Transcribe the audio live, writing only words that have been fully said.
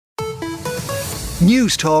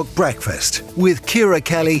News Talk Breakfast with Ciara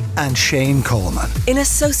Kelly and Shane Coleman. In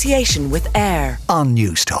association with AIR On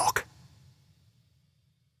News Talk.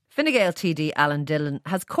 Gael TD Alan Dillon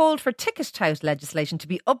has called for ticket tout legislation to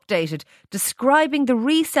be updated, describing the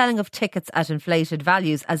reselling of tickets at inflated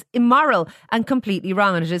values as immoral and completely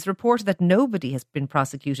wrong. And it is reported that nobody has been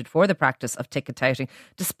prosecuted for the practice of ticket touting,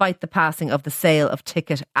 despite the passing of the Sale of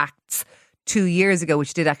Ticket Acts 2 years ago,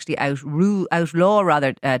 which did actually outlaw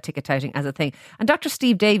ticket touting as a thing. And Dr.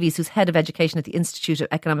 Steve Davies, who's head of education at the Institute of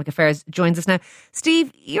Economic Affairs, joins us now.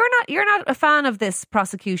 Steve, you're not a fan of this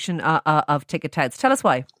prosecution of ticket touts. Tell us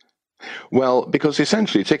why. Well, because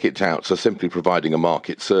essentially ticket touts are simply providing a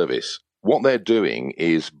market service. What they're doing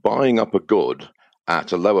is buying up a good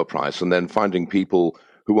at a lower price and then finding people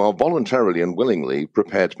who are voluntarily and willingly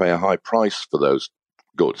prepared to pay a high price for those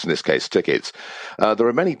goods, in this case tickets. There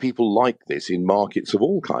are many people like this in markets of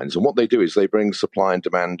all kinds, and what they do is they bring supply and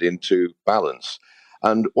demand into balance.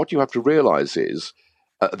 And what you have to realise is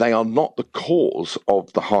they are not the cause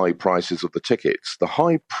of the high prices of the tickets. The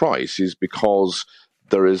high price is because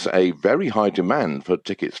there is a very high demand for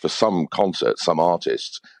tickets for some concerts, some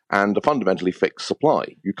artists, and a fundamentally fixed supply.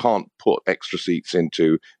 You can't put extra seats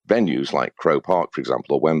into venues like Croke Park, for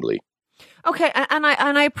example, or Wembley. Okay, and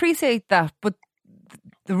I appreciate that, but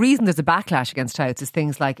the reason there's a backlash against touts is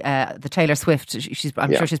things like the Taylor Swift.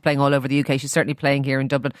 I'm sure she's playing all over the UK. She's certainly playing here in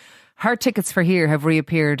Dublin. Her tickets for here have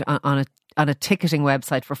reappeared on a ticketing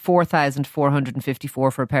website for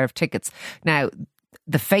 $4,454 for a pair of tickets. Now,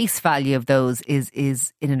 the face value of those is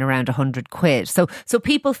in and around £100. So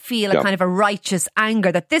people feel a kind of a righteous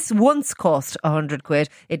anger that this once cost £100.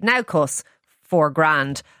 It now costs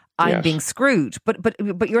 $4,000. I'm being screwed.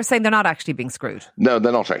 But you're saying they're not actually being screwed. No,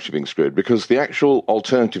 they're not actually being screwed, because the actual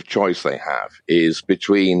alternative choice they have is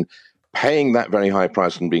between paying that very high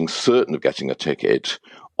price and being certain of getting a ticket,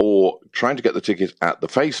 or trying to get the ticket at the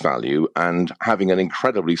face value and having an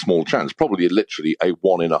incredibly small chance, probably literally a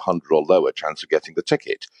 1 in 100 or lower chance of getting the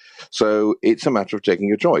ticket. So it's a matter of taking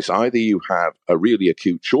your choice. Either you have a really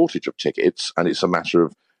acute shortage of tickets and it's a matter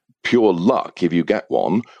of pure luck if you get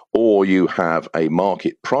one, or you have a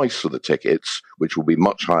market price for the tickets, which will be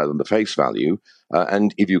much higher than the face value.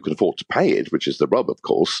 And if you can afford to pay it, which is the rub, of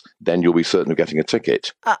course, then you'll be certain of getting a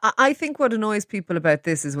ticket. I think what annoys people about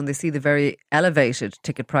this is when they see the very elevated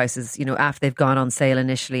ticket prices, after they've gone on sale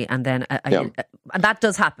initially, and then and that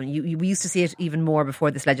does happen. We used to see it even more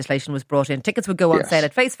before this legislation was brought in. Tickets would go on sale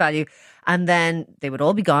at face value, and then they would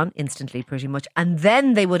all be gone instantly, pretty much. And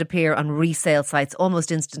then they would appear on resale sites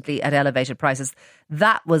almost instantly at elevated prices.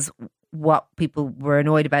 That was what people were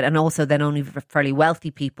annoyed about, and also then only fairly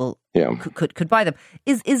wealthy people could buy them.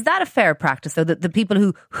 Is that a fair practice, though, that the people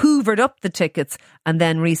who hoovered up the tickets and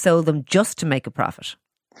then resold them just to make a profit?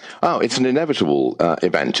 Oh, it's an inevitable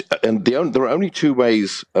event. And there are only two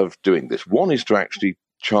ways of doing this. One is to actually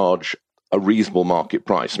charge a reasonable market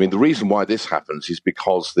price. I mean, the reason why this happens is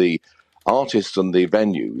because the artists and the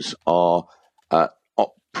venues are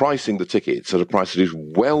pricing the tickets at a price that is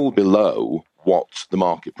well below what the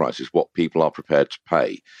market price is, what people are prepared to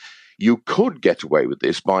pay. You could get away with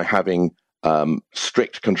this by having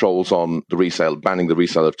strict controls on the resale, banning the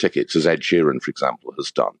resale of tickets, as Ed Sheeran, for example, has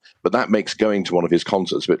done. But that makes going to one of his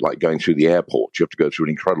concerts a bit like going through the airport. You have to go through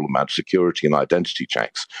an incredible amount of security and identity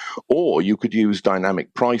checks. Or you could use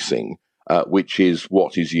dynamic pricing, which is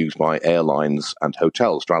what is used by airlines and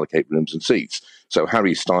hotels to allocate rooms and seats. So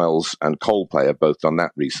Harry Styles and Coldplay have both done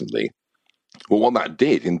that recently. Well, what that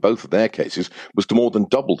did in both of their cases was to more than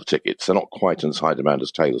double the tickets. They're not quite as high demand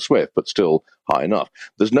as Taylor Swift, but still high enough.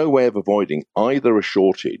 There's no way of avoiding either a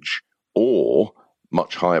shortage or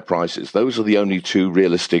much higher prices. Those are the only two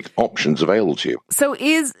realistic options available to you. So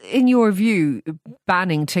is, in your view,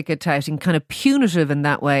 banning ticket touting kind of punitive in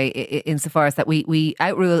that way, insofar as that we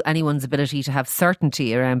outrule anyone's ability to have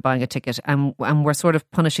certainty around buying a ticket, and we're sort of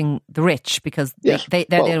punishing the rich because they're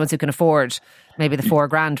the only ones who can afford maybe the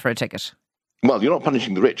 $4,000 for a ticket? Well, you're not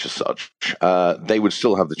punishing the rich as such. They would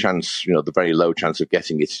still have the chance, the very low chance of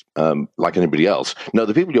getting it like anybody else. No,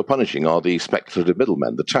 the people you're punishing are the speculative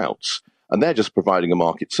middlemen, the touts, and they're just providing a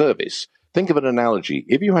market service. Think of an analogy.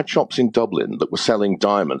 If you had shops in Dublin that were selling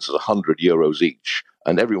diamonds at €100 each,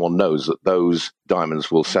 and everyone knows that those diamonds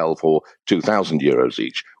will sell for €2,000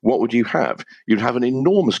 each, what would you have? You'd have an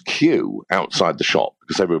enormous queue outside the shop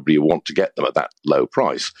because everybody would want to get them at that low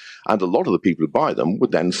price. And a lot of the people who buy them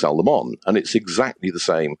would then sell them on. And it's exactly the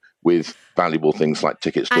same with valuable things like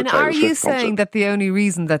tickets to a Taylor Swift concert. And are you saying that the only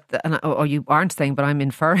reason that, or you aren't saying, but I'm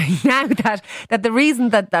inferring now that the reason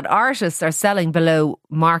that artists are selling below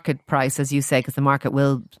market price, as you say, because the market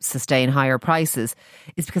will sustain higher prices,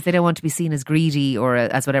 is because they don't want to be seen as greedy or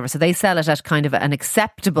as whatever. So they sell it at kind of an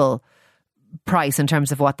acceptable price in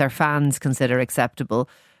terms of what their fans consider acceptable.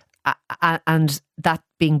 And that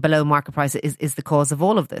being below market price is the cause of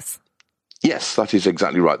all of this. Yes, that is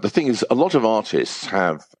exactly right. The thing is, a lot of artists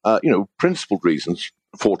have, principled reasons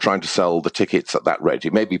for trying to sell the tickets at that rate.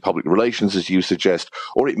 It may be public relations, as you suggest,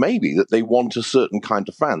 or it may be that they want a certain kind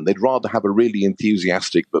of fan. They'd rather have a really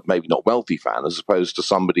enthusiastic but maybe not wealthy fan as opposed to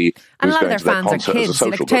somebody who's going to their concert as a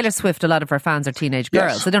social like Taylor Swift, a lot of her fans are teenage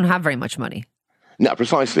girls. Yes. They don't have very much money. No,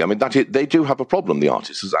 precisely. I mean, they do have a problem, the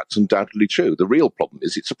artists, that's undoubtedly true. The real problem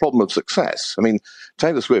is it's a problem of success. I mean,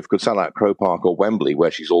 Taylor Swift could sell out Croke Park or Wembley,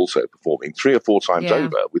 where she's also performing, 3 or 4 times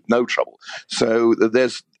over with no trouble. So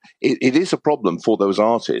it is a problem for those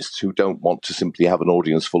artists who don't want to simply have an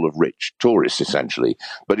audience full of rich tourists, essentially.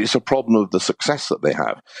 But it's a problem of the success that they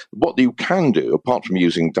have. What you can do, apart from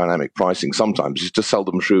using dynamic pricing sometimes, is to sell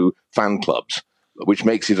them through fan clubs, which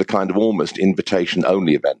makes it a kind of almost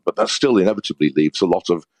invitation-only event. But that still inevitably leaves a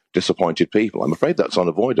lot of disappointed people. I'm afraid that's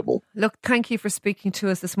unavoidable. Look, thank you for speaking to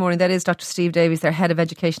us this morning. That is Dr. Steve Davies, their Head of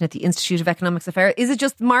Education at the Institute of Economics Affairs. Is it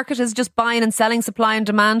just the market? Is it just buying and selling, supply and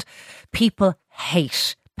demand? People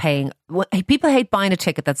hate buying a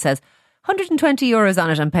ticket that says 120 euros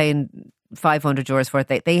on it and paying 500 euros for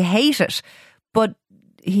it. They hate it. But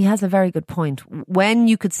he has a very good point. When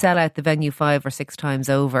you could sell out the venue 5 or 6 times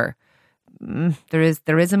over, there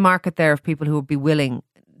is a market there of people who would be willing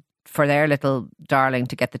for their little darling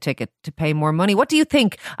to get the ticket to pay more money. What do you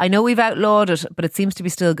think? I know we've outlawed it, but it seems to be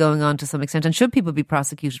still going on to some extent. And should people be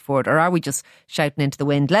prosecuted for it, or are we just shouting into the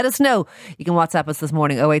wind? Let us know. You can WhatsApp us this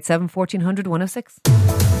morning, 087 1400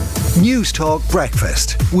 106. News Talk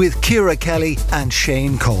Breakfast with Ciara Kelly and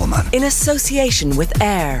Shane Coleman. In association with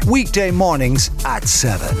AIR. Weekday mornings at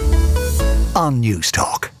 7 on News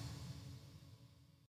Talk.